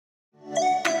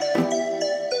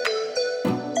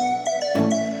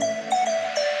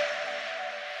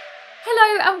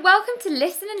welcome to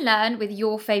Listen and Learn with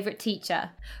Your Favourite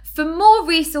Teacher. For more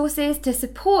resources to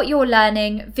support your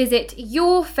learning, visit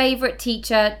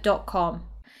yourfavouriteteacher.com.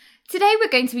 Today we're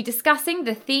going to be discussing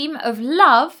the theme of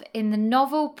love in the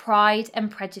novel Pride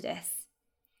and Prejudice.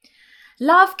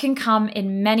 Love can come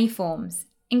in many forms,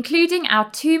 including our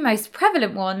two most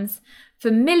prevalent ones,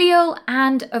 familial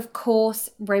and, of course,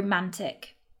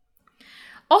 romantic.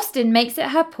 Austen makes it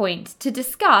her point to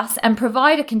discuss and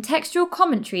provide a contextual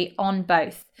commentary on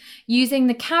both, using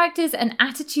the characters and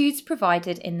attitudes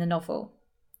provided in the novel.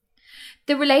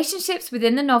 The relationships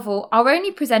within the novel are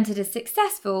only presented as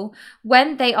successful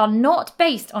when they are not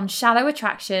based on shallow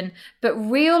attraction, but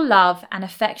real love and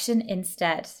affection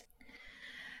instead.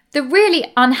 The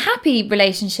really unhappy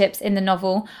relationships in the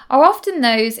novel are often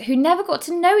those who never got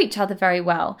to know each other very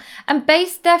well and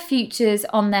based their futures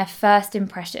on their first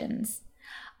impressions.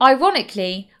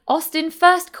 Ironically, Austen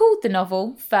first called the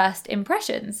novel First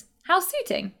Impressions. How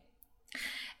suiting.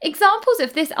 Examples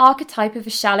of this archetype of a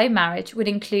shallow marriage would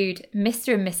include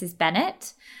Mr. and Mrs.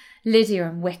 Bennet, Lydia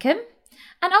and Wickham,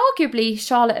 and arguably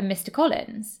Charlotte and Mr.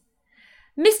 Collins.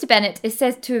 Mr. Bennet is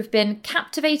said to have been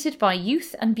captivated by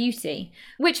youth and beauty,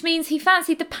 which means he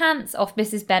fancied the pants off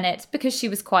Mrs. Bennet because she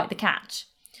was quite the catch.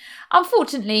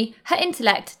 Unfortunately, her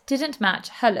intellect didn't match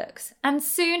her looks, and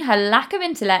soon her lack of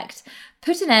intellect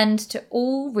put an end to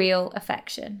all real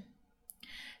affection.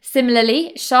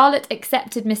 Similarly, Charlotte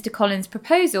accepted Mr. Collins'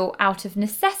 proposal out of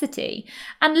necessity,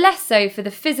 and less so for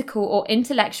the physical or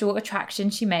intellectual attraction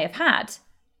she may have had.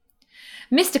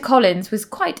 Mr. Collins was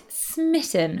quite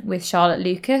smitten with Charlotte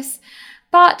Lucas,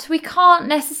 but we can't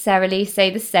necessarily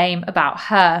say the same about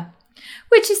her,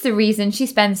 which is the reason she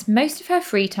spends most of her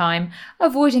free time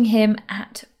avoiding him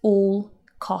at all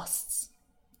costs.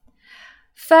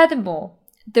 Furthermore,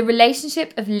 the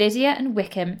relationship of Lydia and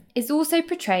Wickham is also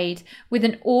portrayed with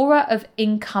an aura of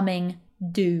incoming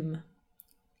doom.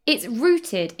 It's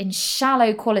rooted in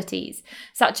shallow qualities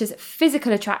such as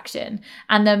physical attraction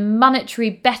and the monetary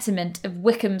betterment of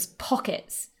Wickham's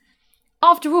pockets.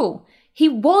 After all, he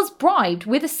was bribed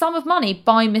with a sum of money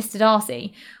by Mr.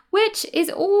 Darcy, which is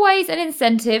always an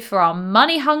incentive for our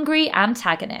money-hungry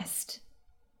antagonist.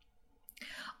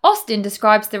 Austen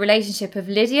describes the relationship of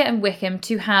Lydia and Wickham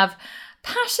to have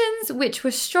passions which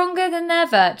were stronger than their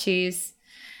virtues.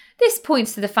 This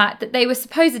points to the fact that they were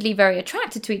supposedly very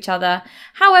attracted to each other.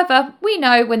 However, we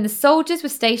know when the soldiers were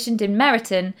stationed in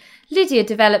Meryton, Lydia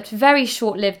developed very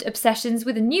short-lived obsessions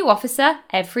with a new officer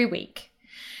every week.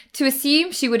 To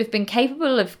assume she would have been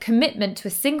capable of commitment to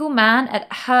a single man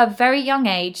at her very young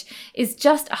age is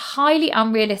just a highly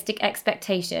unrealistic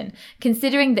expectation,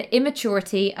 considering the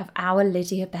immaturity of our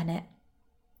Lydia Bennet.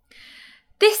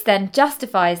 This then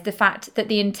justifies the fact that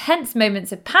the intense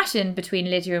moments of passion between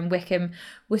Lydia and Wickham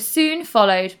were soon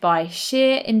followed by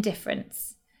sheer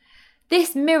indifference.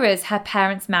 This mirrors her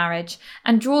parents' marriage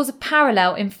and draws a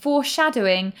parallel in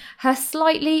foreshadowing her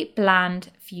slightly bland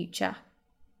future.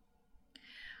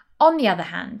 On the other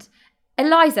hand,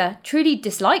 Eliza truly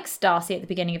dislikes Darcy at the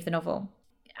beginning of the novel,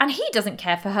 and he doesn't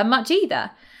care for her much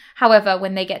either. However,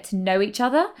 when they get to know each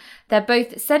other, they're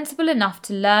both sensible enough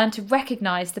to learn to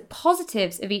recognise the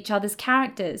positives of each other's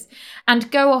characters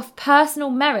and go off personal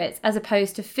merits as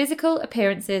opposed to physical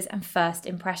appearances and first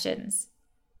impressions.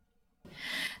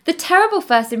 The terrible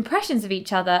first impressions of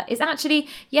each other is actually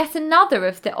yet another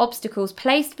of the obstacles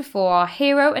placed before our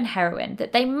hero and heroine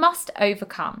that they must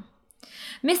overcome.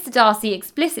 Mr. Darcy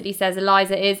explicitly says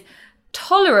Eliza is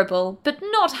tolerable but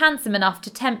not handsome enough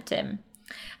to tempt him.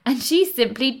 And she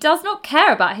simply does not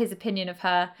care about his opinion of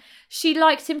her. She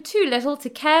liked him too little to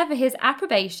care for his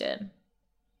approbation.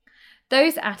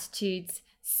 Those attitudes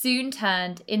soon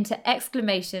turned into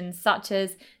exclamations such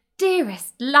as,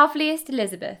 "Dearest, loveliest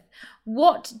Elizabeth,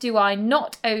 what do I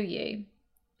not owe you?"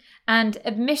 And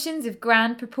admissions of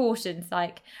grand proportions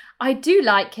like, "I do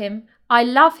like him, I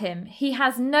love him, he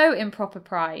has no improper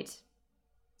pride."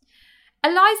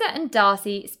 Eliza and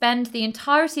Darcy spend the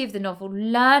entirety of the novel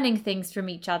learning things from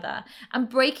each other and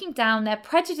breaking down their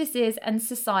prejudices and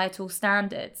societal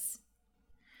standards.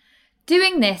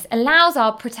 Doing this allows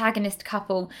our protagonist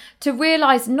couple to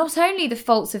realise not only the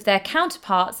faults of their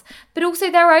counterparts, but also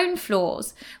their own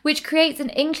flaws, which creates an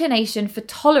inclination for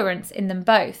tolerance in them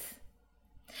both.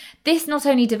 This not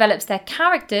only develops their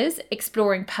characters,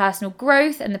 exploring personal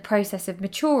growth and the process of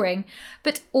maturing,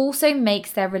 but also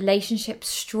makes their relationship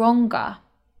stronger.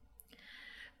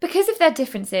 Because of their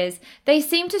differences, they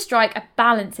seem to strike a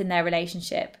balance in their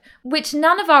relationship, which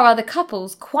none of our other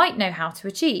couples quite know how to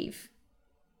achieve.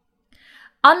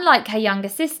 Unlike her younger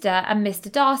sister and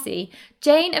Mr. Darcy,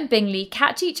 Jane and Bingley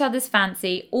catch each other's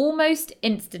fancy almost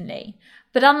instantly,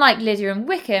 But unlike Lydia and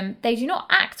Wickham, they do not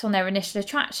act on their initial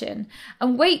attraction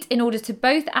and wait in order to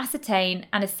both ascertain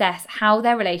and assess how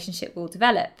their relationship will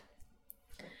develop.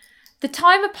 The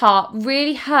time apart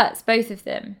really hurts both of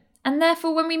them, and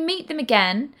therefore when we meet them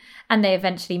again and they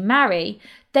eventually marry,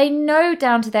 they know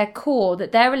down to their core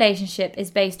that their relationship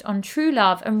is based on true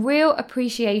love and real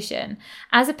appreciation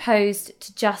as opposed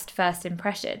to just first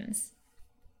impressions.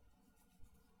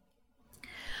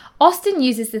 Austen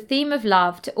uses the theme of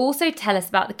love to also tell us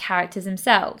about the characters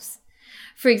themselves.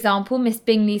 For example, Miss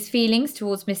Bingley's feelings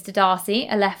towards Mr. Darcy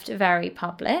are left very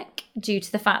public due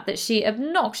to the fact that she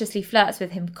obnoxiously flirts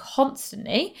with him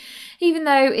constantly, even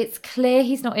though it's clear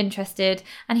he's not interested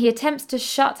and he attempts to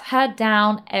shut her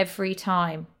down every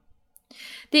time.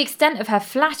 The extent of her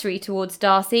flattery towards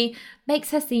Darcy makes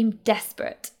her seem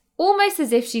desperate, almost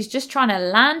as if she's just trying to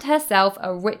land herself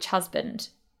a rich husband.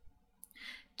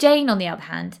 Jane, on the other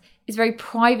hand, is very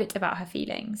private about her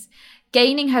feelings,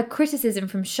 gaining her criticism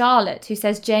from Charlotte, who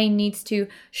says Jane needs to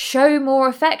show more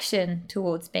affection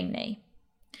towards Bingley.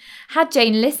 Had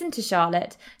Jane listened to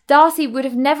Charlotte, Darcy would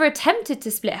have never attempted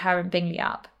to split her and Bingley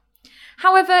up.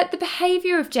 However, the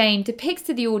behaviour of Jane depicts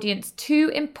to the audience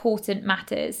two important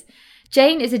matters.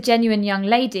 Jane is a genuine young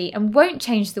lady and won't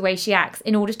change the way she acts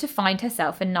in order to find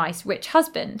herself a nice, rich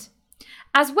husband,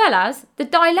 as well as the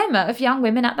dilemma of young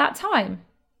women at that time.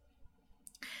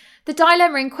 The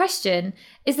dilemma in question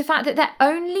is the fact that their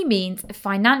only means of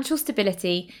financial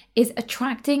stability is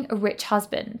attracting a rich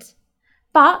husband.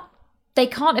 But they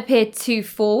can't appear too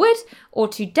forward or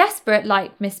too desperate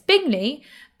like Miss Bingley,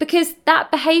 because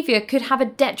that behaviour could have a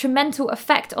detrimental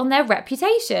effect on their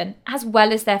reputation as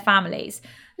well as their families,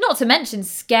 not to mention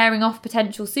scaring off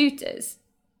potential suitors.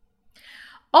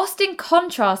 Austen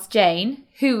contrasts Jane,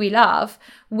 who we love,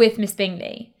 with Miss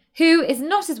Bingley, who is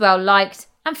not as well liked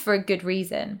and for a good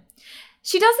reason.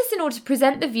 She does this in order to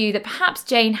present the view that perhaps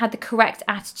Jane had the correct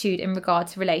attitude in regard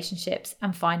to relationships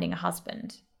and finding a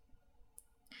husband.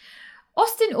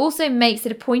 Austen also makes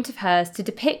it a point of hers to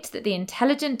depict that the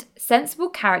intelligent, sensible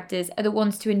characters are the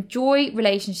ones to enjoy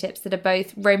relationships that are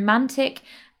both romantic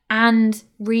and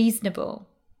reasonable.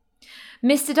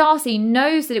 Mr. Darcy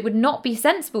knows that it would not be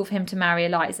sensible for him to marry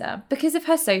Eliza because of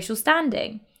her social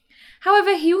standing.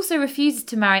 However, he also refuses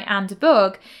to marry Anne de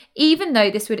Bourgh, even though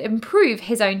this would improve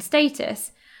his own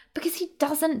status, because he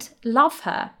doesn't love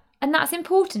her, and that's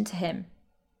important to him.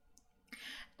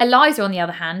 Eliza, on the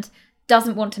other hand,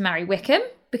 doesn't want to marry Wickham,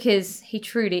 because he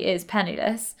truly is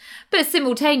penniless, but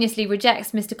simultaneously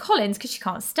rejects Mr. Collins because she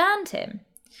can't stand him.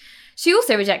 She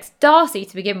also rejects Darcy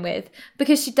to begin with,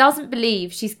 because she doesn't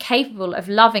believe she's capable of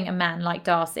loving a man like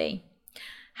Darcy.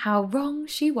 How wrong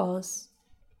she was.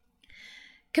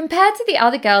 Compared to the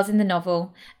other girls in the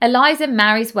novel, Eliza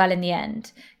marries well in the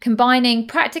end, combining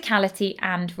practicality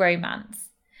and romance.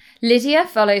 Lydia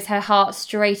follows her heart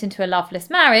straight into a loveless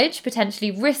marriage,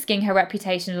 potentially risking her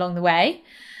reputation along the way.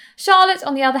 Charlotte,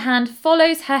 on the other hand,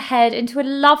 follows her head into a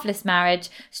loveless marriage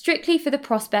strictly for the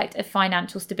prospect of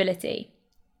financial stability.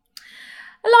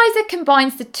 Eliza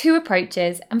combines the two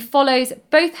approaches and follows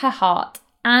both her heart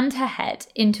and her head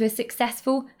into a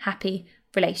successful, happy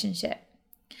relationship.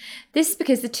 This is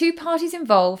because the two parties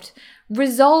involved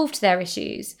resolved their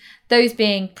issues, those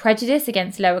being prejudice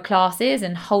against lower classes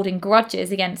and holding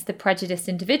grudges against the prejudiced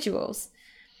individuals.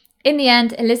 In the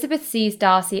end, Elizabeth sees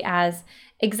Darcy as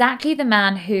exactly the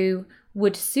man who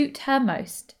would suit her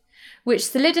most, which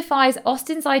solidifies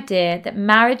Austen's idea that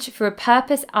marriage for a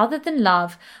purpose other than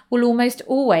love will almost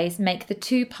always make the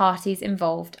two parties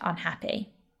involved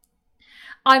unhappy.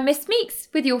 I'm Miss Meeks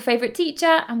with Your Favourite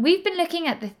Teacher, and we've been looking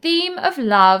at the theme of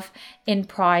love in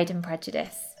Pride and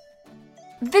Prejudice.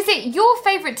 Visit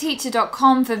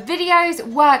yourfavouriteteacher.com for videos,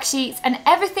 worksheets, and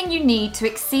everything you need to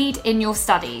exceed in your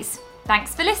studies.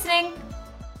 Thanks for listening.